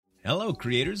Hello,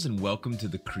 creators, and welcome to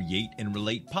the Create and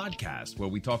Relate podcast, where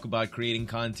we talk about creating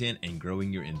content and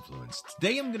growing your influence.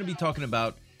 Today, I'm going to be talking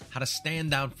about how to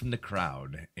stand out from the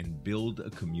crowd and build a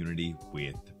community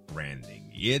with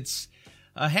branding. It's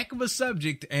a heck of a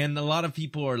subject, and a lot of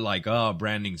people are like, oh,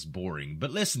 branding's boring.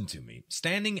 But listen to me.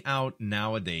 Standing out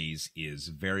nowadays is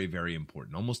very, very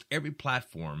important. Almost every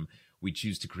platform we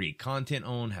choose to create content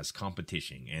on has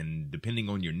competition, and depending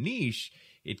on your niche,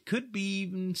 it could be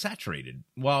even saturated.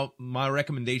 While my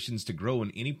recommendations to grow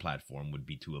on any platform would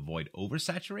be to avoid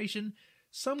oversaturation,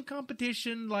 some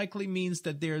competition likely means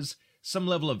that there's some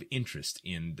level of interest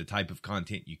in the type of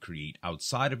content you create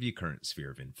outside of your current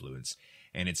sphere of influence.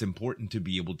 And it's important to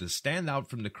be able to stand out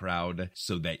from the crowd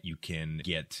so that you can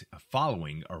get a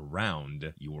following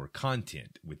around your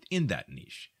content within that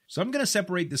niche. So I'm going to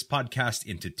separate this podcast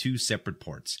into two separate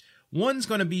parts. One's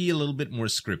going to be a little bit more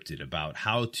scripted about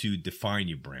how to define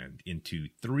your brand into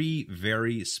three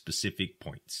very specific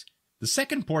points. The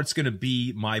second part's going to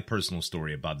be my personal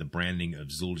story about the branding of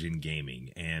Zul'jin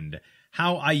Gaming and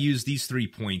how I use these 3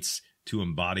 points to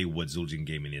embody what Zul'jin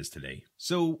Gaming is today.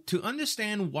 So to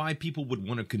understand why people would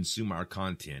want to consume our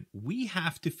content, we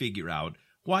have to figure out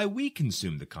why we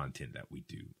consume the content that we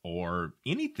do, or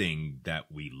anything that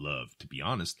we love, to be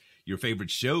honest. Your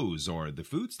favorite shows, or the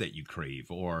foods that you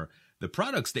crave, or the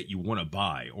products that you want to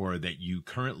buy, or that you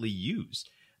currently use.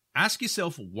 Ask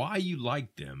yourself why you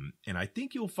like them, and I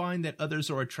think you'll find that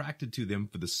others are attracted to them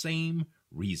for the same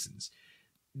reasons.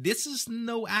 This is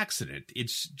no accident.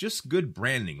 It's just good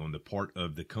branding on the part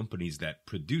of the companies that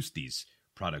produce these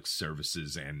products,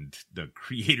 services, and the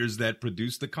creators that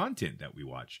produce the content that we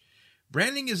watch.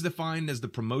 Branding is defined as the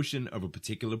promotion of a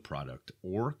particular product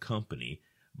or company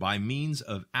by means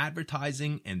of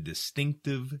advertising and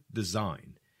distinctive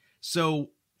design. So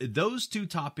those two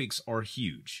topics are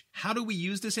huge. How do we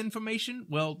use this information?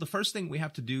 Well, the first thing we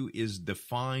have to do is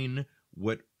define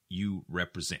what you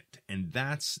represent, and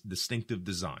that's distinctive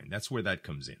design. That's where that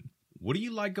comes in. What do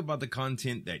you like about the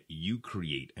content that you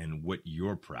create and what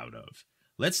you're proud of?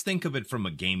 Let's think of it from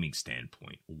a gaming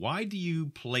standpoint. Why do you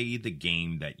play the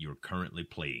game that you're currently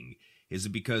playing? Is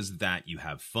it because that you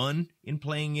have fun in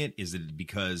playing it? Is it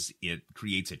because it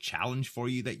creates a challenge for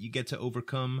you that you get to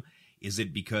overcome? Is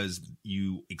it because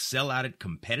you excel at it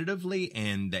competitively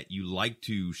and that you like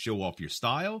to show off your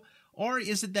style? Or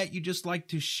is it that you just like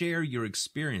to share your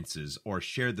experiences or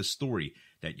share the story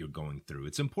that you're going through?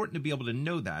 It's important to be able to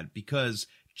know that, because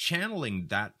channeling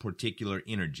that particular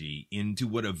energy into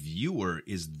what a viewer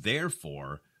is there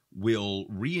for will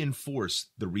reinforce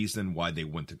the reason why they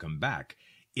want to come back.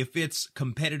 If it's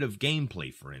competitive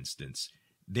gameplay, for instance,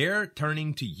 they're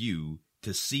turning to you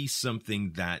to see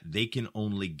something that they can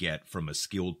only get from a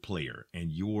skilled player, and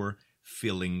you're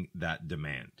filling that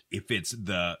demand. If it's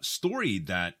the story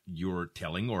that you're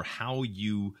telling or how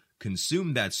you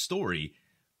consume that story,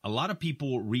 a lot of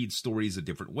people read stories a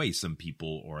different way. Some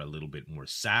people are a little bit more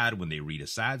sad when they read a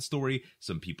sad story.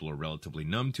 Some people are relatively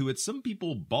numb to it. Some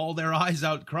people bawl their eyes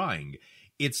out crying.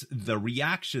 It's the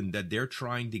reaction that they're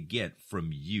trying to get from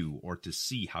you, or to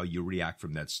see how you react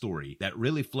from that story, that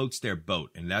really floats their boat,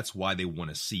 and that's why they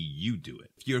want to see you do it.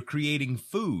 If you're creating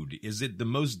food, is it the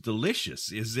most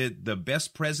delicious? Is it the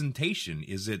best presentation?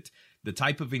 Is it the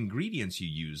type of ingredients you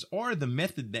use, or the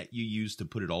method that you use to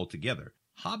put it all together?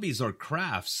 Hobbies or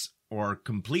crafts are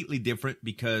completely different,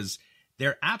 because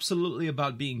they're absolutely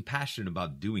about being passionate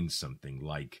about doing something,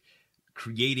 like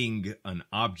creating an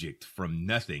object from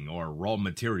nothing, or raw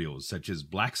materials such as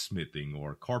blacksmithing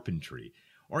or carpentry,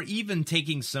 or even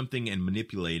taking something and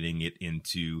manipulating it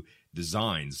into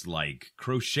designs like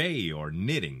crochet or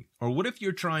knitting. Or what if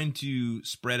you're trying to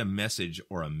spread a message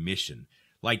or a mission?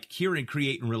 Like here in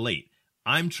Create and Relate,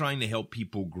 I'm trying to help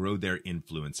people grow their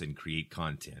influence and create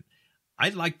content.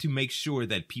 I'd like to make sure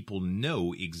that people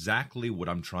know exactly what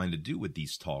I'm trying to do with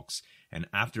these talks, and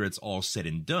after it's all said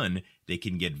and done, they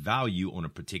can get value on a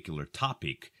particular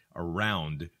topic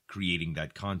around creating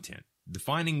that content.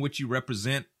 Defining what you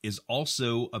represent is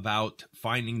also about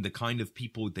finding the kind of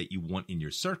people that you want in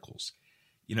your circles.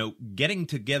 You know, getting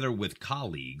together with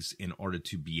colleagues in order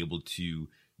to be able to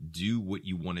do what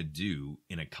you want to do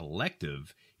in a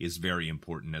collective is very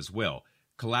important as well.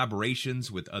 Collaborations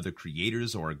with other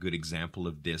creators are a good example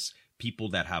of this. People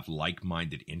that have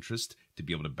like-minded interests to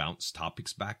be able to bounce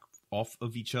topics back off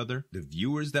of each other. The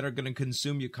viewers that are going to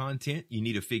consume your content, you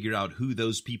need to figure out who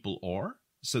those people are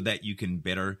so that you can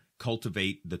better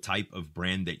cultivate the type of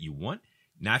brand that you want.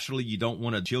 Naturally, you don't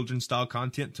want a children's-style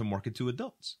content to market to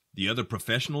adults. The other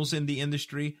professionals in the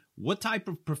industry, what type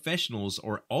of professionals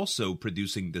are also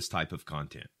producing this type of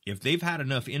content? If they've had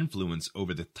enough influence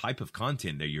over the type of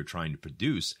content that you're trying to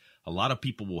produce, a lot of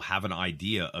people will have an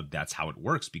idea of that's how it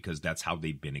works because that's how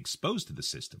they've been exposed to the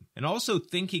system. And also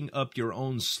thinking up your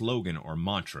own slogan or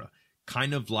mantra,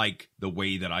 kind of like the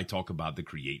way that I talk about the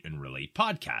Create and Relate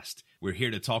podcast. We're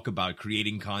here to talk about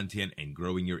creating content and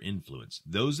growing your influence.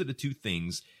 Those are the two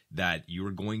things that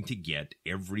you're going to get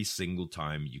every single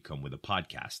time you come with a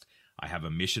podcast. I have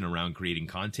a mission around creating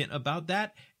content about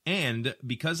that. And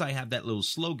because I have that little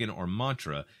slogan or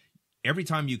mantra, every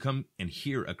time you come and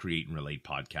hear a Create and Relate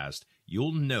podcast,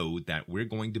 you'll know that we're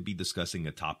going to be discussing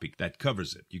a topic that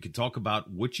covers it. You can talk about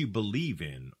what you believe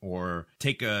in or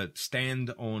take a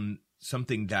stand on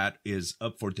something that is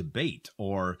up for debate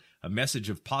or a message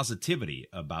of positivity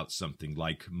about something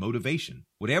like motivation.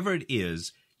 Whatever it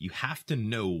is, you have to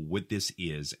know what this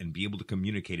is and be able to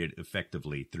communicate it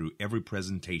effectively through every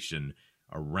presentation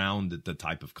around the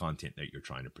type of content that you're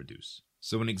trying to produce.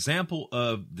 So an example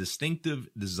of distinctive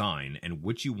design and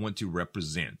what you want to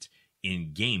represent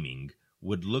in gaming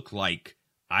would look like,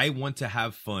 I want to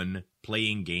have fun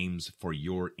playing games for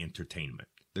your entertainment.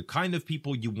 The kind of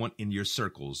people you want in your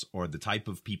circles are the type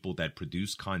of people that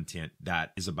produce content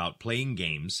that is about playing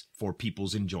games for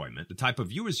people's enjoyment. The type of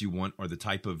viewers you want are the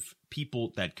type of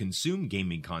people that consume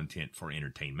gaming content for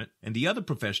entertainment. And the other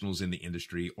professionals in the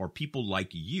industry are people like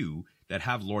you that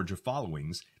have larger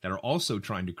followings that are also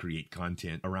trying to create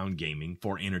content around gaming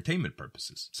for entertainment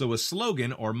purposes. So a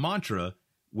slogan or mantra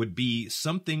would be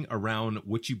something around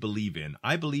what you believe in.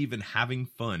 I believe in having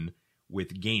fun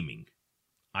with gaming.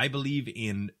 I believe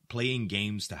in playing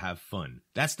games to have fun.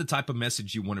 That's the type of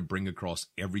message you want to bring across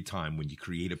every time when you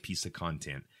create a piece of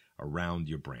content around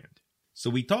your brand. So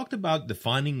we talked about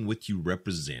defining what you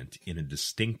represent in a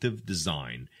distinctive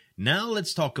design. Now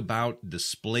let's talk about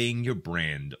displaying your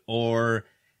brand or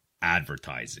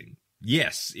advertising.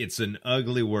 Yes, it's an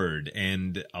ugly word,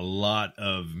 and a lot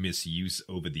of misuse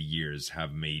over the years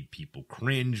have made people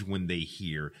cringe when they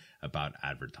hear about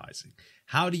advertising.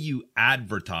 How do you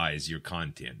advertise your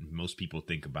content? Most people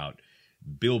think about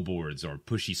billboards or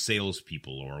pushy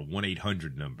salespeople or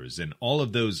 1-800 numbers, and all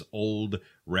of those old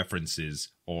references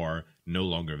are no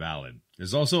longer valid.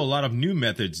 There's also a lot of new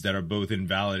methods that are both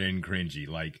invalid and cringy,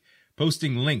 like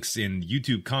posting links in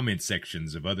YouTube comment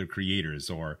sections of other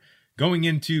creators or going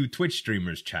into Twitch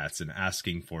streamers' chats and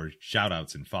asking for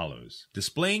shoutouts and follows.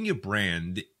 Displaying your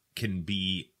brand can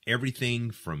be everything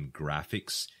from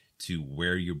graphics to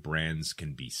where your brands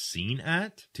can be seen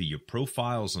at, to your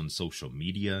profiles on social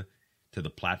media, to the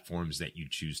platforms that you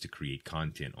choose to create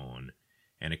content on,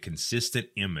 and a consistent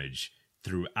image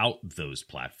throughout those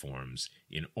platforms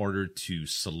in order to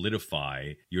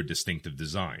solidify your distinctive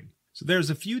design. So there's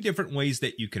a few different ways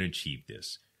that you can achieve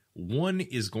this. One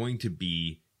is going to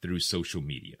be through social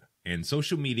media. And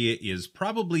social media is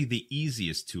probably the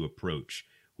easiest to approach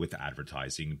with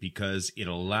advertising because it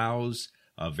allows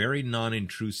a very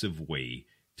non-intrusive way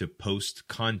to post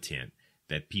content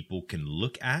that people can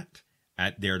look at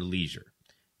their leisure.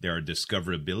 There are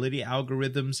discoverability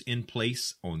algorithms in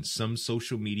place on some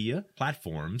social media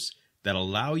platforms that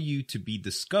allow you to be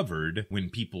discovered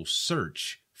when people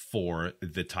search for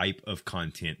the type of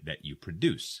content that you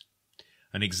produce.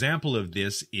 An example of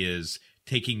this is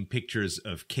taking pictures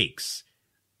of cakes.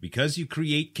 Because you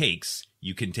create cakes,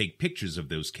 you can take pictures of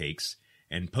those cakes,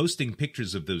 and posting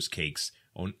pictures of those cakes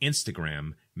on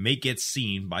Instagram may get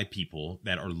seen by people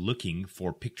that are looking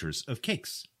for pictures of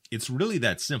cakes. It's really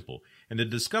that simple. And the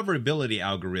discoverability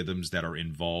algorithms that are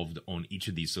involved on each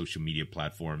of these social media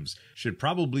platforms should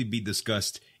probably be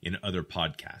discussed in other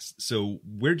podcasts. So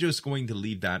we're just going to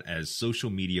leave that as social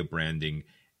media branding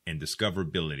and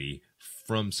discoverability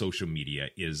from social media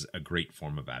is a great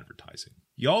form of advertising.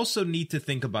 You also need to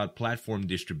think about platform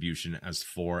distribution as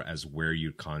far as where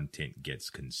your content gets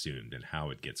consumed and how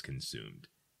it gets consumed.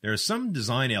 There are some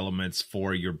design elements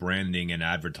for your branding and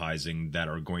advertising that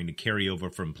are going to carry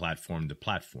over from platform to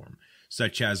platform,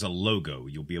 such as a logo.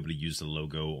 You'll be able to use the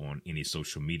logo on any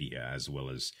social media as well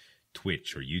as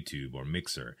Twitch or YouTube or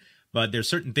Mixer. But there's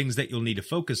certain things that you'll need to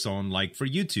focus on, like for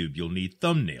YouTube, you'll need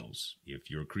thumbnails. If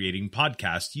you're creating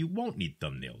podcasts, you won't need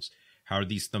thumbnails. How are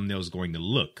these thumbnails going to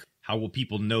look? How will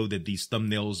people know that these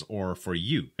thumbnails are for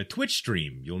you? A Twitch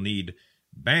stream, you'll need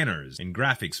banners and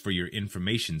graphics for your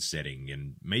information setting,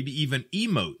 and maybe even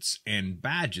emotes and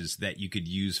badges that you could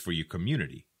use for your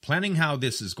community. Planning how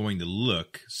this is going to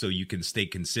look so you can stay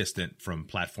consistent from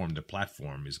platform to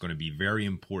platform is going to be very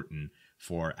important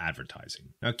for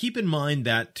advertising. Now, keep in mind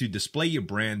that to display your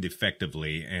brand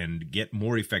effectively and get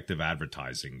more effective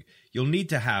advertising, you'll need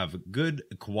to have good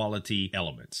quality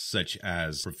elements such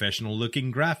as professional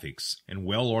looking graphics and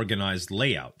well-organized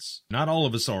layouts. Not all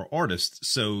of us are artists,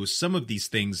 so some of these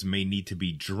things may need to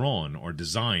be drawn or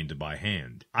designed by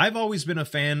hand. I've always been a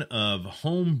fan of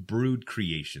home-brewed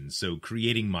creations, so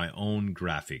creating my own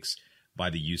graphics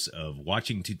by the use of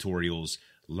watching tutorials,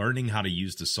 learning how to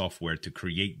use the software to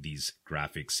create these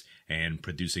graphics, and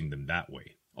producing them that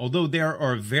way. Although there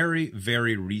are very,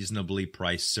 very reasonably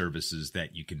priced services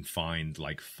that you can find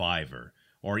like Fiverr,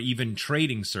 or even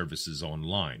trading services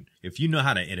online. If you know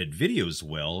how to edit videos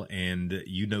well, and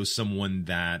you know someone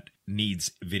that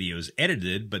needs videos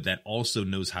edited, but that also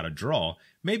knows how to draw,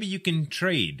 maybe you can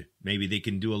trade. Maybe they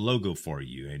can do a logo for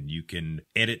you, and you can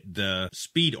edit the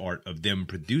speed art of them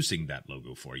producing that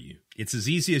logo for you. It's as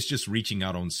easy as just reaching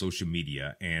out on social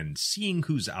media and seeing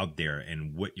who's out there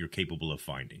and what you're capable of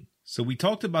finding. So we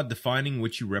talked about defining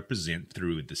what you represent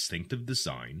through a distinctive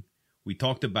design. We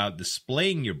talked about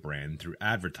displaying your brand through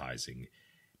advertising.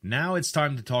 Now it's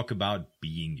time to talk about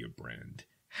being your brand.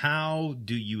 How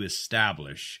do you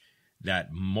establish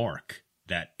that mark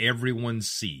that everyone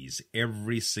sees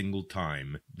every single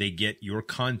time they get your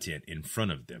content in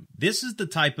front of them? This is the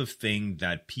type of thing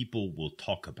that people will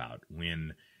talk about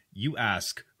when you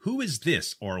ask, who is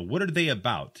this or what are they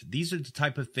about? These are the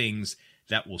type of things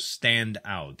that will stand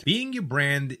out. Being your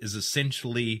brand is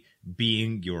essentially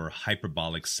being your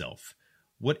hyperbolic self.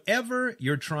 Whatever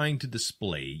you're trying to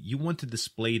display, you want to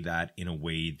display that in a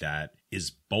way that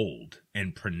is bold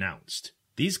and pronounced.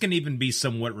 These can even be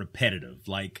somewhat repetitive,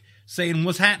 like saying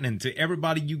what's happening to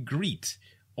everybody you greet,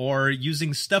 or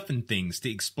using stuff and things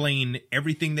to explain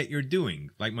everything that you're doing,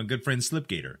 like my good friend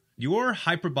Slipgator. Your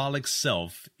hyperbolic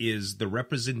self is the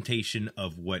representation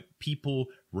of what people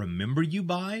remember you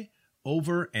by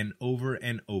over and over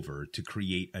and over to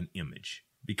create an image.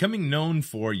 Becoming known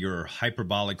for your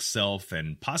hyperbolic self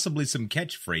and possibly some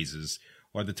catchphrases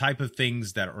are the type of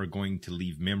things that are going to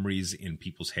leave memories in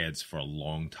people's heads for a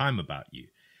long time about you.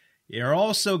 You're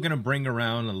also going to bring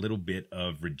around a little bit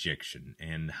of rejection,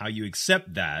 and how you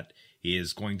accept that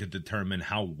is going to determine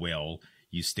how well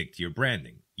you stick to your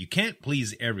branding. You can't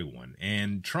please everyone,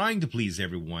 and trying to please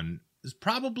everyone is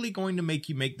probably going to make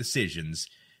you make decisions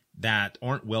that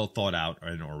aren't well thought out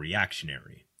and are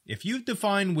reactionary. If you've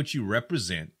defined what you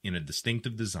represent in a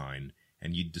distinctive design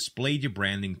and you displayed your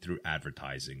branding through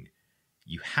advertising,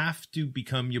 you have to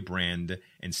become your brand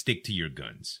and stick to your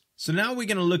guns. So now we're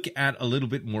going to look at a little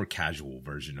bit more casual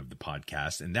version of the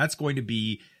podcast, and that's going to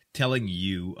be telling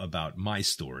you about my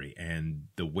story and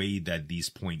the way that these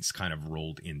points kind of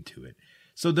rolled into it.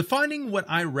 So defining what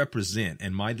I represent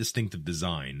and my distinctive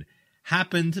design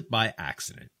happened by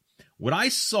accident. What I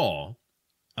saw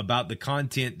about the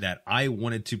content that I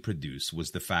wanted to produce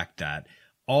was the fact that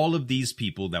all of these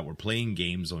people that were playing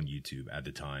games on YouTube at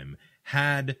the time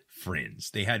had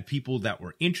friends. They had people that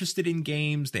were interested in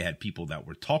games. They had people that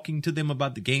were talking to them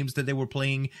about the games that they were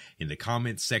playing in the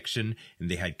comments section. And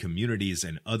they had communities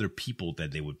and other people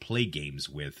that they would play games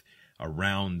with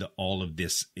around all of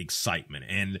this excitement.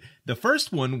 And the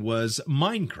first one was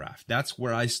Minecraft. That's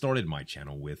where I started my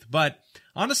channel with. But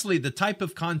honestly, the type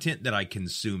of content that I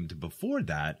consumed before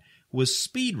that was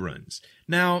speedruns.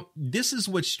 Now, this is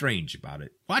what's strange about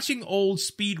it. Watching old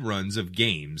speedruns of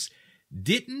games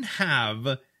didn't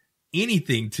have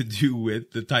anything to do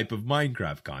with the type of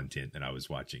Minecraft content that I was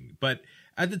watching. But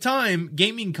at the time,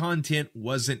 gaming content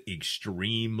wasn't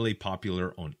extremely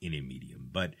popular on any medium,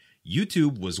 but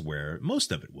YouTube was where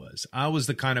most of it was. I was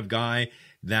the kind of guy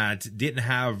that didn't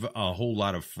have a whole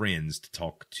lot of friends to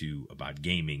talk to about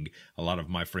gaming. A lot of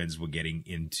my friends were getting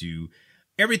into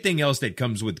everything else that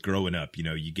comes with growing up. You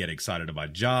know, you get excited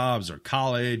about jobs or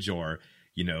college or,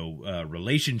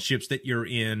 relationships that you're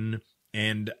in.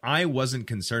 And I wasn't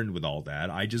concerned with all that.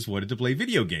 I just wanted to play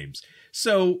video games.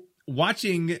 So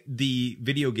watching the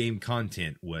video game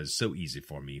content was so easy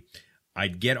for me.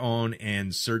 I'd get on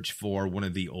and search for one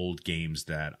of the old games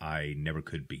that I never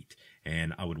could beat.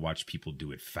 And I would watch people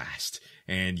do it fast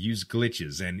and use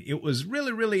glitches. And it was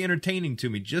really, really entertaining to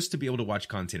me just to be able to watch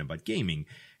content about gaming.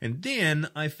 And then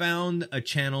I found a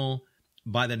channel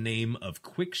by the name of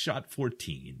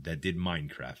QuickShot14 that did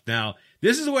Minecraft. Now,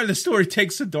 this is where the story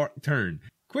takes a dark turn.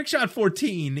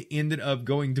 QuickShot14 ended up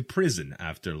going to prison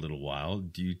after a little while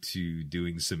due to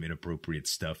doing some inappropriate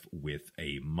stuff with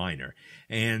a minor.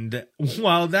 And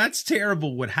while that's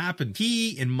terrible what happened,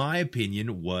 he, in my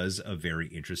opinion, was a very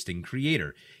interesting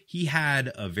creator. He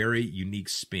had a very unique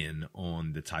spin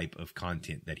on the type of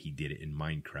content that he did in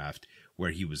Minecraft, where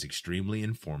he was extremely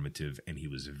informative and he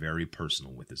was very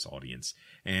personal with his audience.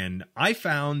 And I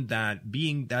found that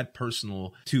being that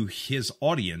personal to his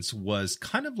audience was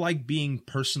kind of like being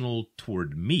personal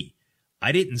toward me.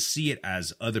 I didn't see it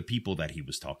as other people that he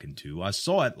was talking to. I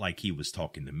saw it like he was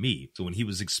talking to me. So when he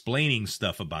was explaining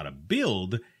stuff about a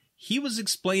build, he was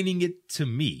explaining it to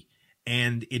me,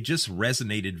 and it just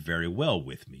resonated very well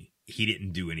with me. He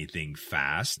didn't do anything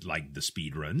fast like the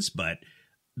speedruns, but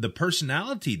the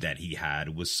personality that he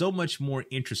had was so much more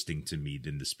interesting to me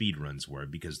than the speedruns were,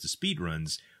 because the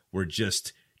speedruns were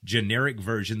just generic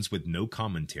versions with no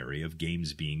commentary of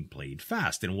games being played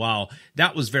fast. And while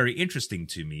that was very interesting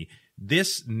to me,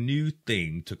 this new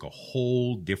thing took a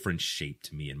whole different shape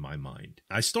to me in my mind.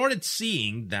 I started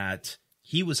seeing that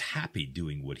he was happy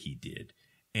doing what he did,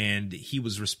 and he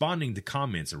was responding to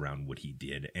comments around what he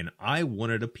did, and I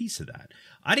wanted a piece of that.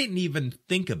 I didn't even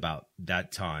think about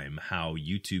that time how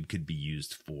YouTube could be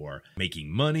used for making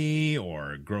money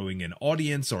or growing an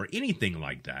audience or anything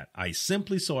like that. I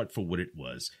simply saw it for what it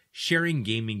was, sharing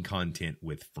gaming content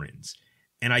with friends.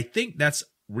 And I think that's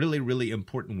really, really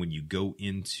important when you go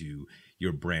into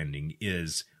your branding,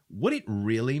 is what it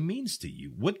really means to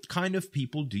you. What kind of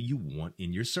people do you want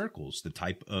in your circles? The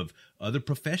type of other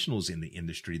professionals in the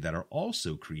industry that are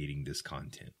also creating this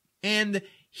content. And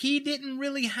he didn't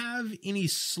really have any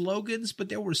slogans, but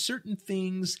there were certain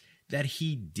things that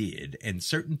he did and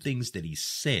certain things that he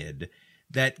said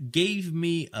that gave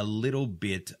me a little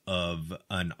bit of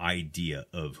an idea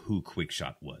of who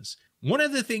Quickshot was. One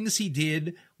of the things he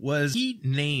did was he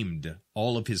named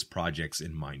all of his projects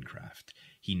in Minecraft.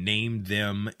 He named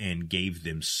them and gave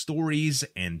them stories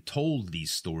and told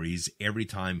these stories every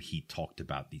time he talked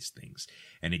about these things.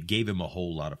 And it gave him a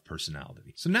whole lot of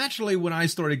personality. So naturally, when I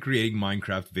started creating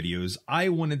Minecraft videos, I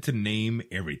wanted to name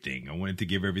everything. I wanted to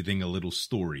give everything a little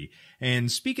story.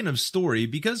 And speaking of story,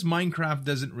 because Minecraft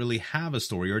doesn't really have a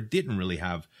story, or didn't really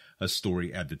have a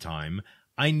story at the time,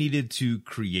 I needed to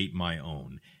create my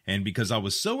own. And because I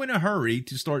was so in a hurry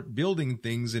to start building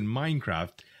things in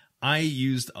Minecraft, I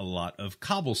used a lot of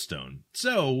cobblestone.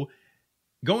 So,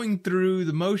 going through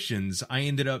the motions, I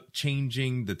ended up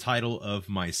changing the title of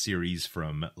my series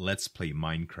from Let's Play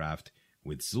Minecraft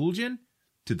with Zul'jin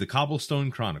to The Cobblestone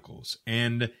Chronicles.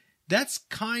 And that's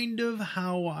kind of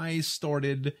how I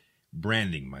started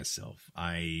branding myself.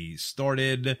 I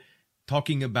started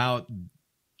talking about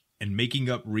and making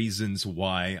up reasons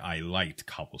why I liked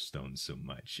cobblestone so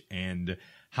much, and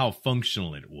how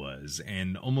functional it was.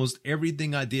 And almost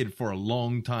everything I did for a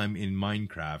long time in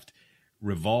Minecraft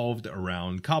revolved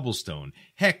around cobblestone.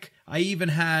 Heck, I even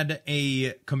had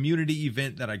a community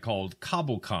event that I called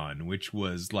CobbleCon, which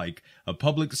was like a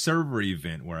public server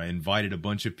event where I invited a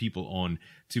bunch of people on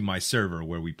to my server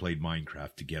where we played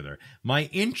Minecraft together. My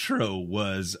intro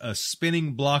was a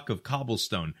spinning block of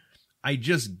cobblestone. I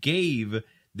just gave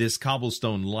this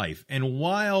cobblestone life. And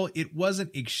while it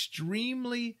wasn't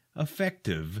extremely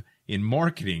effective in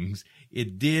marketing,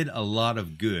 it did a lot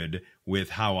of good with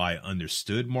how I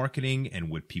understood marketing and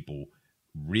what people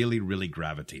really, really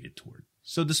gravitated toward.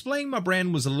 So displaying my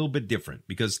brand was a little bit different,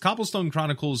 because Cobblestone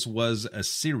Chronicles was a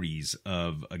series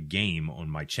of a game on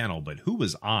my channel, but who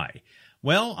was I?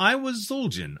 Well, I was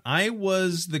Zul'jin. I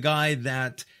was the guy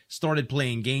that started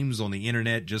playing games on the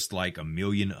internet just like a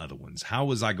million other ones. How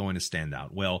was I going to stand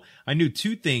out? Well, I knew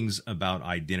two things about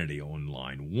identity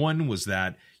online. One was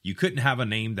that you couldn't have a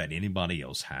name that anybody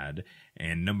else had.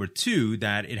 And number two,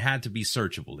 that it had to be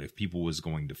searchable if people was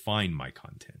going to find my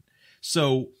content.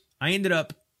 So I ended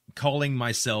up calling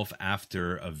myself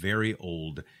after a very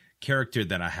old character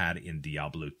that I had in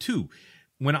Diablo 2.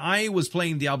 When I was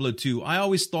playing Diablo 2, I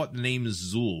always thought the name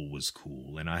Zul was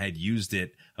cool, and I had used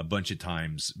it a bunch of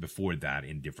times before that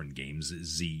in different games,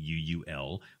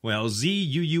 Z-U-U-L. Well,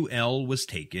 Z-U-U-L was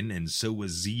taken, and so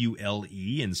was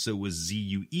Z-U-L-E, and so was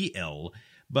Z-U-E-L,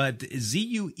 but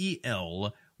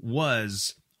Z-U-E-L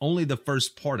was only the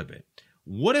first part of it.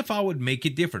 What if I would make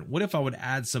it different? What if I would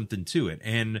add something to it?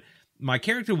 And my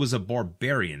character was a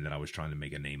barbarian that I was trying to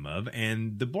make a name of,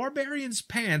 and the barbarian's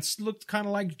pants looked kind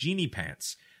of like genie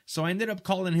pants. So I ended up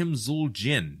calling him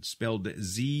Zul'jin, spelled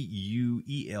Z-U-E-L-D-J-I-N-N.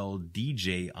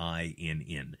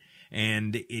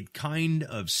 And it kind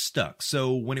of stuck.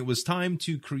 So when it was time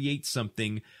to create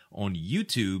something on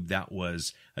YouTube that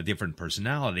was a different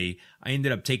personality, I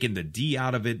ended up taking the D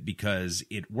out of it because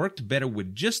it worked better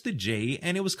with just the J,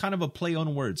 and it was kind of a play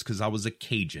on words because I was a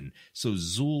Cajun. So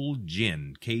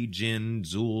Zul'jin, Cajun,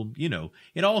 Zul, you know,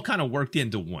 it all kind of worked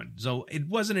into one. So it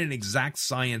wasn't an exact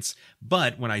science,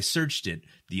 but when I searched it,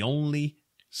 the only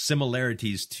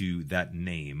similarities to that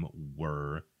name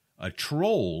were a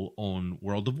troll on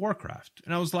World of Warcraft.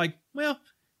 And I was like, well,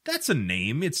 that's a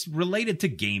name. It's related to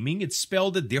gaming. It's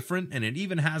spelled different, and it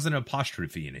even has an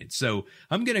apostrophe in it. So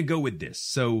I'm going to go with this.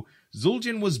 So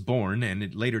Zul'jin was born, and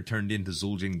it later turned into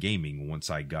Zul'jin Gaming once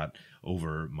I got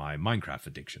over my Minecraft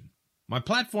addiction. My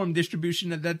platform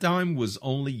distribution at that time was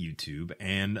only YouTube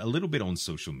and a little bit on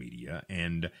social media,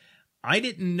 and I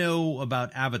didn't know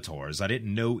about avatars. I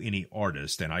didn't know any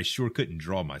artist, and I sure couldn't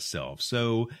draw myself.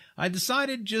 So I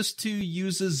decided just to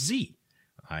use a Z.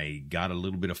 I got a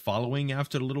little bit of following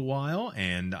after a little while,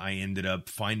 and I ended up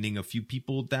finding a few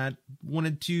people that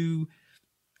wanted to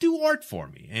do art for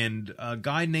me. And a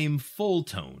guy named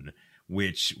Fulltone,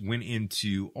 which went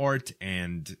into art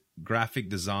and graphic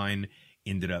design,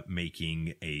 ended up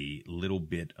making a little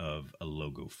bit of a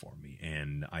logo for me.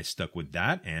 And I stuck with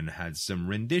that and had some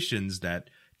renditions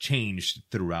that changed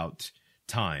throughout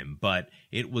time, but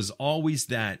it was always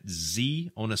that Z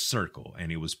on a circle,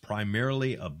 and it was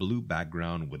primarily a blue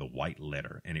background with a white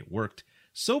letter, and it worked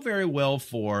so very well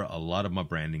for a lot of my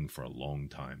branding for a long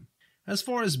time. As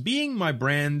far as being my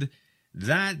brand,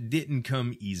 that didn't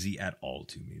come easy at all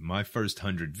to me. My first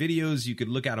 100 videos, you could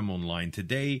look at them online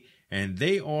today, and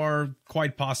they are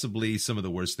quite possibly some of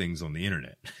the worst things on the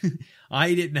internet.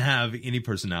 I didn't have any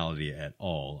personality at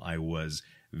all. I was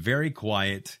very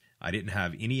quiet. I didn't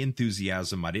have any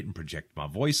enthusiasm. I didn't project my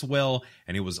voice well.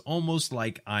 And it was almost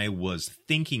like I was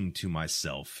thinking to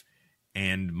myself,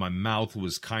 and my mouth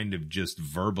was kind of just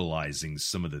verbalizing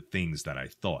some of the things that I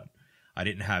thought. I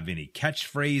didn't have any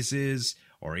catchphrases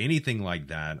or anything like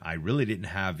that. I really didn't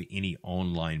have any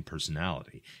online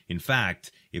personality. In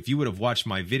fact, if you would have watched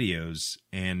my videos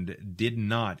and did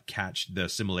not catch the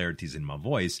similarities in my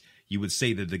voice, you would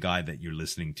say that the guy that you're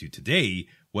listening to today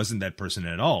wasn't that person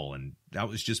at all. And that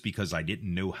was just because I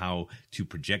didn't know how to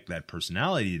project that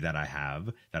personality that I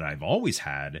have, that I've always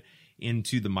had,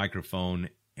 into the microphone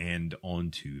and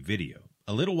onto video.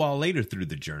 A little while later through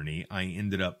the journey, I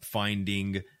ended up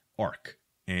finding Ark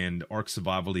and Ark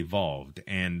Survival Evolved,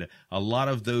 and a lot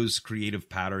of those creative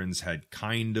patterns had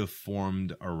kind of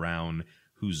formed around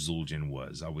who Zul'jin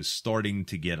was. I was starting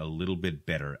to get a little bit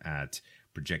better at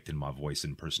projecting my voice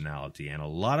and personality, and a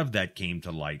lot of that came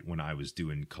to light when I was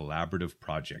doing collaborative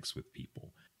projects with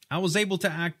people. I was able to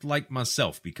act like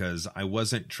myself because I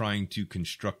wasn't trying to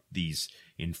construct these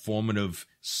informative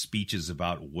speeches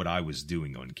about what I was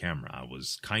doing on camera. I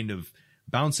was kind of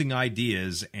bouncing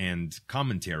ideas and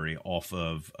commentary off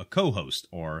of a co-host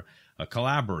or a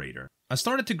collaborator. I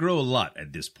started to grow a lot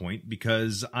at this point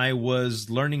because I was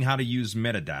learning how to use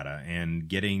metadata and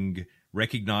getting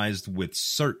recognized with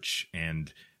search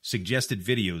and suggested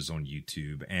videos on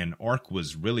YouTube, and Ark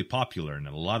was really popular, and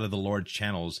a lot of the large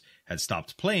channels had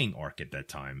stopped playing Ark at that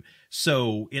time.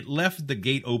 So it left the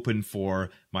gate open for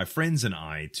my friends and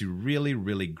I to really,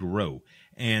 really grow.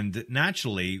 And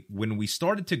naturally, when we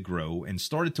started to grow and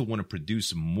started to want to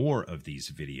produce more of these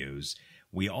videos,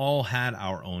 we all had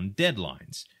our own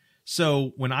deadlines.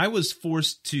 So when I was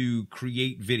forced to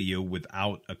create video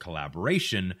without a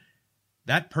collaboration,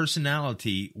 that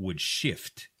personality would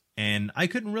shift, and I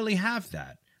couldn't really have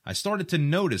that. I started to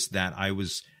notice that I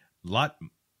was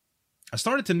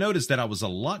a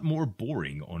lot more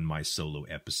boring on my solo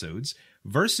episodes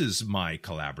versus my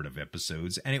collaborative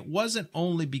episodes, and it wasn't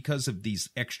only because of these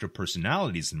extra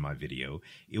personalities in my video,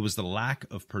 it was the lack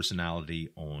of personality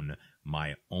on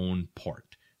my own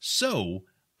part. So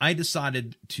I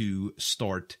decided to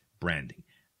start branding,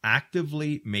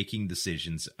 actively making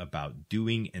decisions about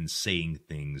doing and saying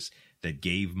things that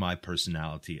gave my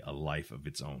personality a life of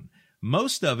its own.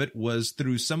 Most of it was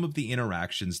through some of the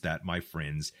interactions that my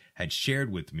friends had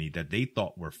shared with me that they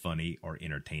thought were funny or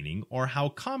entertaining, or how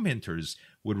commenters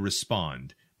would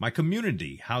respond. My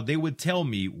community, how they would tell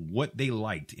me what they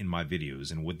liked in my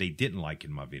videos and what they didn't like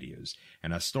in my videos.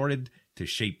 And I started to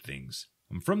shape things.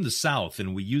 I'm from the South,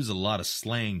 and we use a lot of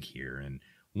slang here, and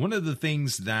one of the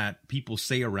things that people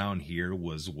say around here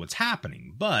was what's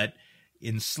happening, but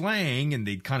in slang, and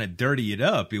they'd kind of dirty it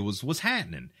up, it was what's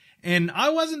happening. And I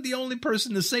wasn't the only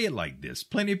person to say it like this.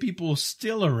 Plenty of people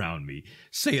still around me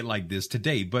say it like this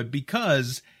today, but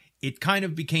because it kind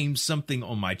of became something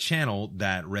on my channel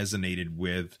that resonated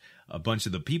with a bunch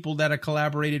of the people that I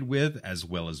collaborated with, as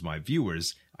well as my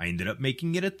viewers, I ended up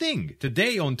making it a thing.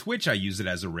 Today on Twitch, I use it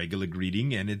as a regular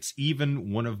greeting, and it's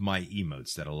even one of my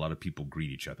emotes that a lot of people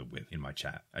greet each other with in my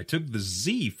chat. I took the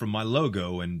Z from my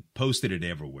logo and posted it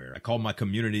everywhere. I call my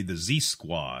community the Z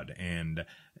Squad, and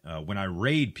when I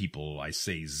raid people, I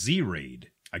say Z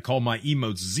Raid. I call my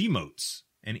emotes Z-motes.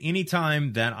 And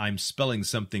anytime that I'm spelling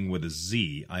something with a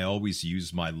Z, I always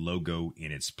use my logo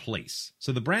in its place.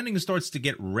 So the branding starts to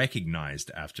get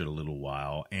recognized after a little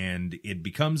while, and it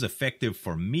becomes effective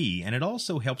for me, and it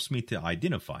also helps me to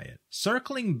identify it.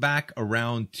 Circling back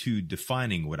around to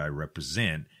defining what I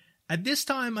represent, at this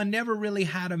time I never really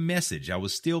had a message. I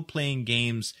was still playing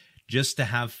games just to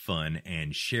have fun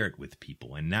and share it with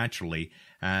people. And naturally,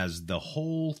 as the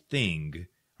whole thing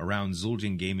around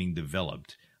Zul'jin Gaming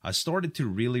developed, I started to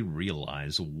really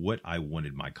realize what I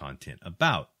wanted my content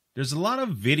about. There's a lot of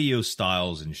video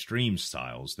styles and stream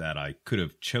styles that I could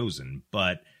have chosen,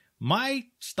 but my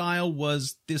style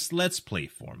was this Let's Play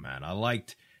format. I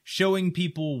liked showing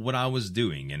people what I was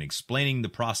doing and explaining the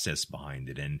process behind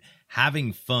it and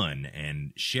having fun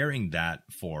and sharing that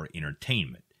for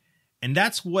entertainment. And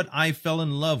that's what I fell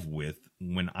in love with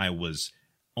when I was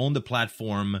on the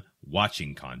platform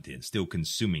watching content, still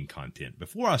consuming content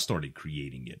before I started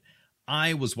creating it.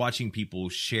 I was watching people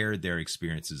share their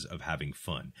experiences of having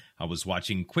fun. I was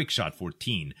watching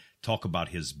Quickshot14 talk about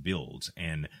his builds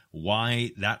and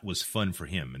why that was fun for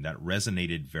him, and that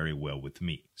resonated very well with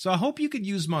me. So I hope you could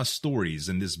use my stories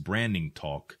and this branding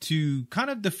talk to kind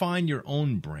of define your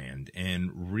own brand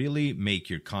and really make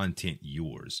your content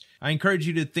yours. I encourage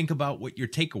you to think about what your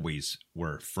takeaways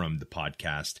were from the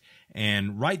podcast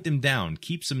and write them down,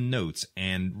 keep some notes,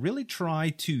 and really try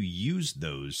to use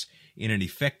those in an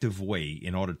effective way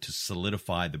in order to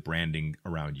solidify the branding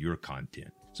around your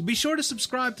content. So be sure to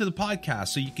subscribe to the podcast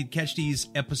so you can catch these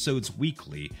episodes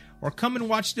weekly, or come and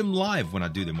watch them live when I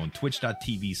do them on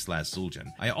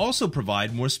twitch.tv/Zul'jin. I also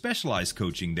provide more specialized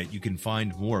coaching that you can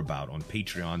find more about on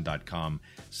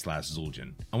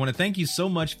patreon.com/Zul'jin. I want to thank you so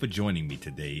much for joining me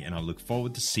today, and I look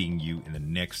forward to seeing you in the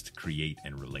next Create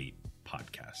and Relate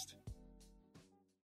podcast.